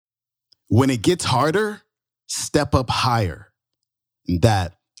When it gets harder, step up higher. And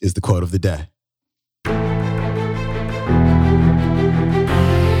that is the quote of the day.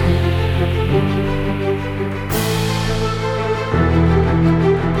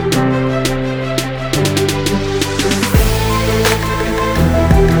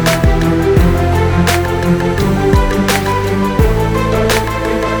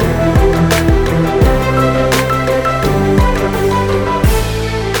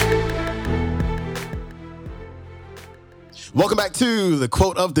 Welcome back to the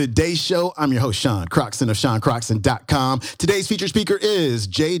Quote of the Day show. I'm your host, Sean Croxton of SeanCroxton.com. Today's featured speaker is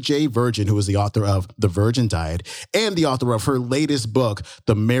JJ Virgin, who is the author of The Virgin Diet and the author of her latest book,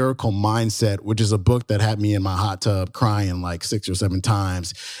 The Miracle Mindset, which is a book that had me in my hot tub crying like 6 or 7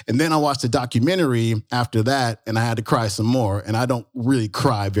 times. And then I watched a documentary after that, and I had to cry some more. And I don't really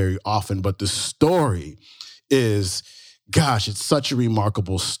cry very often, but the story is, gosh, it's such a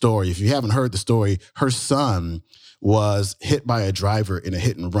remarkable story. If you haven't heard the story, her son was hit by a driver in a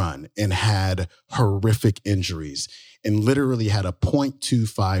hit and run and had horrific injuries and literally had a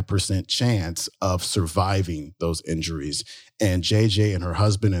 0.25% chance of surviving those injuries. And JJ and her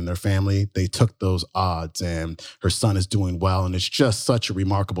husband and their family, they took those odds, and her son is doing well. And it's just such a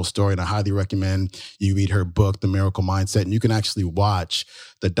remarkable story. And I highly recommend you read her book, The Miracle Mindset. And you can actually watch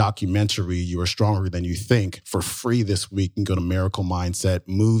the documentary, You Are Stronger Than You Think, for free this week. You can go to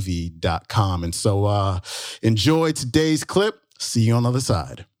miraclemindsetmovie.com. And so enjoy today's clip. See you on the other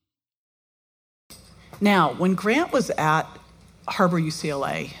side. Now, when Grant was at Harbor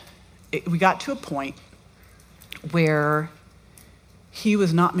UCLA, we got to a point where he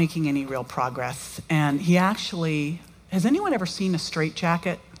was not making any real progress. And he actually, has anyone ever seen a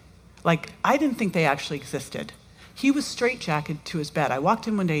straitjacket? Like, I didn't think they actually existed. He was straitjacketed to his bed. I walked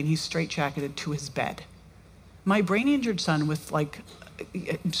in one day and he's straitjacketed to his bed. My brain injured son with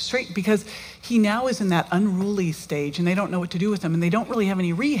straight, because he now is in that unruly stage and they don't know what to do with him, and they don't really have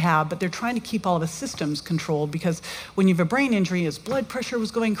any rehab, but they're trying to keep all of his systems controlled, because when you have a brain injury, his blood pressure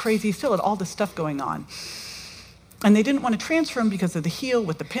was going crazy, he still had all this stuff going on. And they didn't want to transfer him because of the heel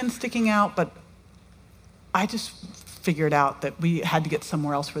with the pin sticking out, but I just figured out that we had to get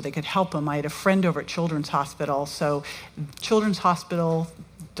somewhere else where they could help him. I had a friend over at Children's Hospital, so Children's Hospital,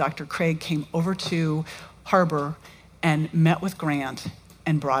 Dr. Craig came over to Harbor and met with Grant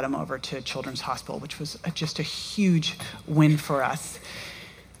and brought him over to Children's Hospital, which was just a huge win for us.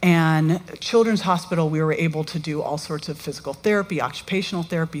 And Children's Hospital, we were able to do all sorts of physical therapy, occupational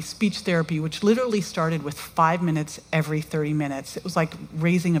therapy, speech therapy, which literally started with 5 minutes every 30 minutes. It was like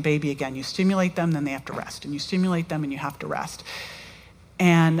raising a baby again. You stimulate them, then they have to rest. And you stimulate them, and you have to rest.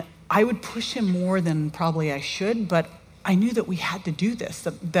 And I would push him more than probably I should, but I knew that we had to do this,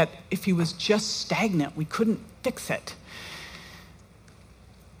 that if he was just stagnant, we couldn't fix it.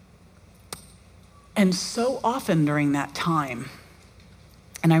 And so often during that time,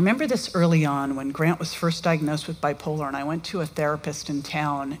 and I remember this early on when Grant was first diagnosed with bipolar, and I went to a therapist in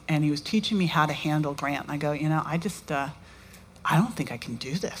town, and he was teaching me how to handle Grant. And I go, I don't think I can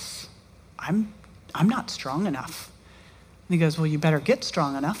do this. I'm not strong enough. And he goes, well, you better get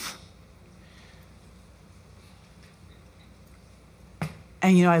strong enough.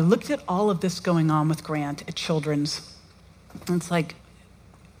 And, I looked at all of this going on with Grant at Children's, and it's like,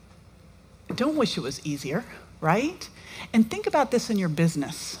 I don't wish it was easier, right? And think about this in your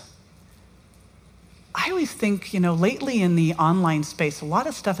business. I always think, lately in the online space, a lot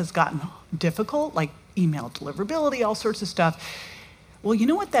of stuff has gotten difficult, like email deliverability, all sorts of stuff. Well, you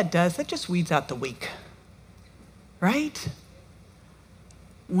know what that does? That just weeds out the weak, right?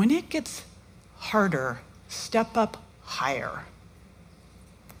 When it gets harder, step up higher.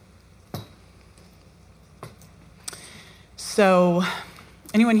 So,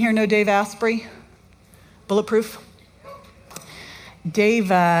 anyone here know Dave Asprey? Bulletproof? Dave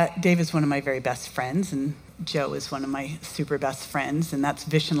is one of my very best friends, and Joe is one of my super best friends, and that's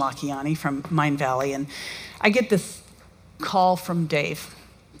Vishen Lakhiani from Mindvalley. And I get this call from Dave.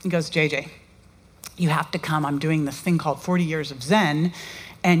 He goes, JJ, you have to come. I'm doing this thing called 40 Years of Zen,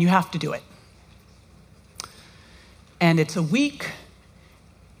 and you have to do it. And it's a week,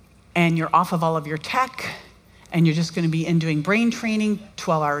 and you're off of all of your tech, and you're just going to be in doing brain training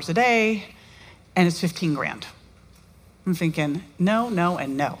 12 hours a day, and it's $15,000. I'm thinking, no,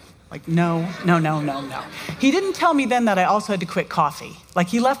 and no. Like, no. He didn't tell me then that I also had to quit coffee. Like,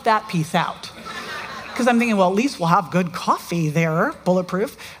 he left that piece out. Because I'm thinking, well, at least we'll have good coffee there,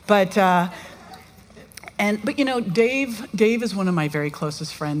 Bulletproof. But Dave is one of my very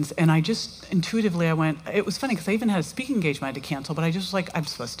closest friends, and I just intuitively, it was funny because I even had a speaking engagement I had to cancel, but I just was like, I'm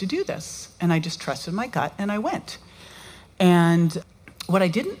supposed to do this. And I just trusted my gut, and I went. And what I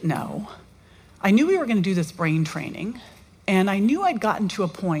didn't know, I knew we were going to do this brain training, and I knew I'd gotten to a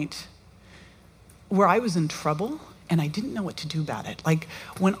point where I was in trouble and I didn't know what to do about it. Like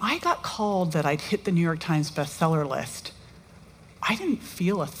when I got called that I'd hit the New York Times bestseller list, I didn't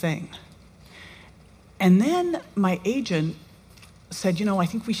feel a thing. And then my agent said, I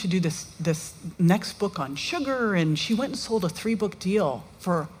think we should do this next book on sugar. And she went and sold a 3-book deal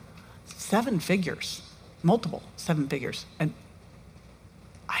for 7 figures, multiple 7 figures. And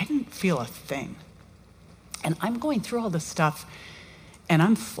I didn't feel a thing. And I'm going through all this stuff and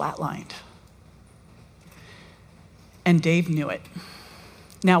I'm flatlined. And Dave knew it.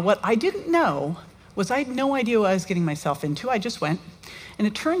 Now, what I didn't know was I had no idea what I was getting myself into. I just went. And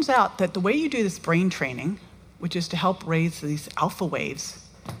it turns out that the way you do this brain training, which is to help raise these alpha waves,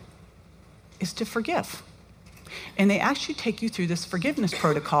 is to forgive. And they actually take you through this forgiveness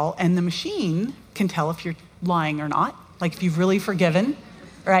protocol, and the machine can tell if you're lying or not, like if you've really forgiven,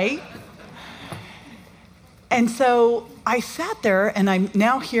 right? And so I sat there, and I'm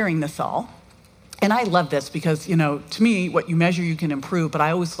now hearing this all. And I love this because, to me, what you measure, you can improve, but I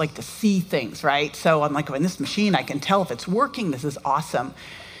always like to see things, right? So I'm like, in this machine, I can tell if it's working. This is awesome.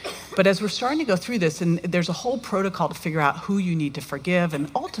 But as we're starting to go through this, and there's a whole protocol to figure out who you need to forgive, and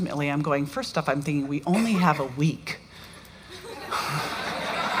ultimately I'm going, first off, I'm thinking we only have a week.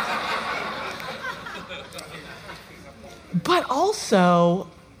 But also,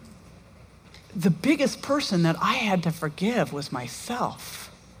 the biggest person that I had to forgive was myself.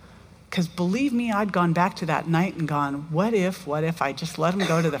 Because believe me, I'd gone back to that night and gone, what if I just let him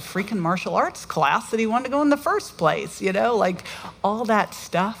go to the freaking martial arts class that he wanted to go in the first place, like all that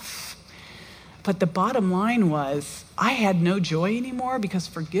stuff. But the bottom line was I had no joy anymore because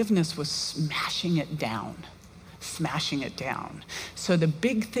forgiveness was smashing it down. So the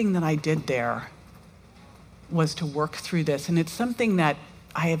big thing that I did there was to work through this. And it's something that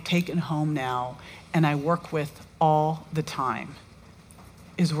I have taken home now and I work with all the time.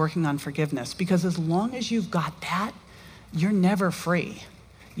 Is working on forgiveness, because as long as you've got that, you're never free.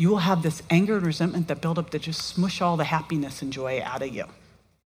 You will have this anger and resentment that build up that just smush all the happiness and joy out of you.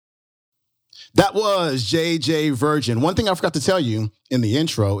 That was JJ Virgin. One thing I forgot to tell you in the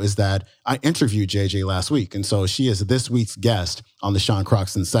intro is that I interviewed JJ last week. And so she is this week's guest on the Sean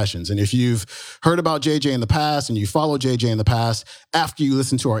Croxton Sessions. And if you've heard about JJ in the past and you follow JJ in the past, after you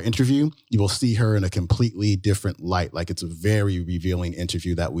listen to our interview, you will see her in a completely different light. Like it's a very revealing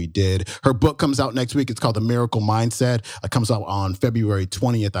interview that we did. Her book comes out next week. It's called The Miracle Mindset. It comes out on February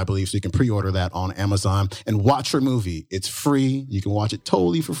 20th, I believe. So you can pre-order that on Amazon and watch her movie. It's free. You can watch it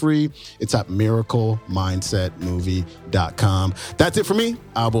totally for free. It's at miraclemindsetmovie.com. That's it for me.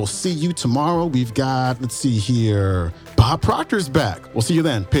 I will see you tomorrow. We've got, let's see here, Bob Proctor's back. We'll see you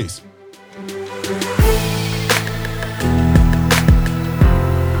then. Peace.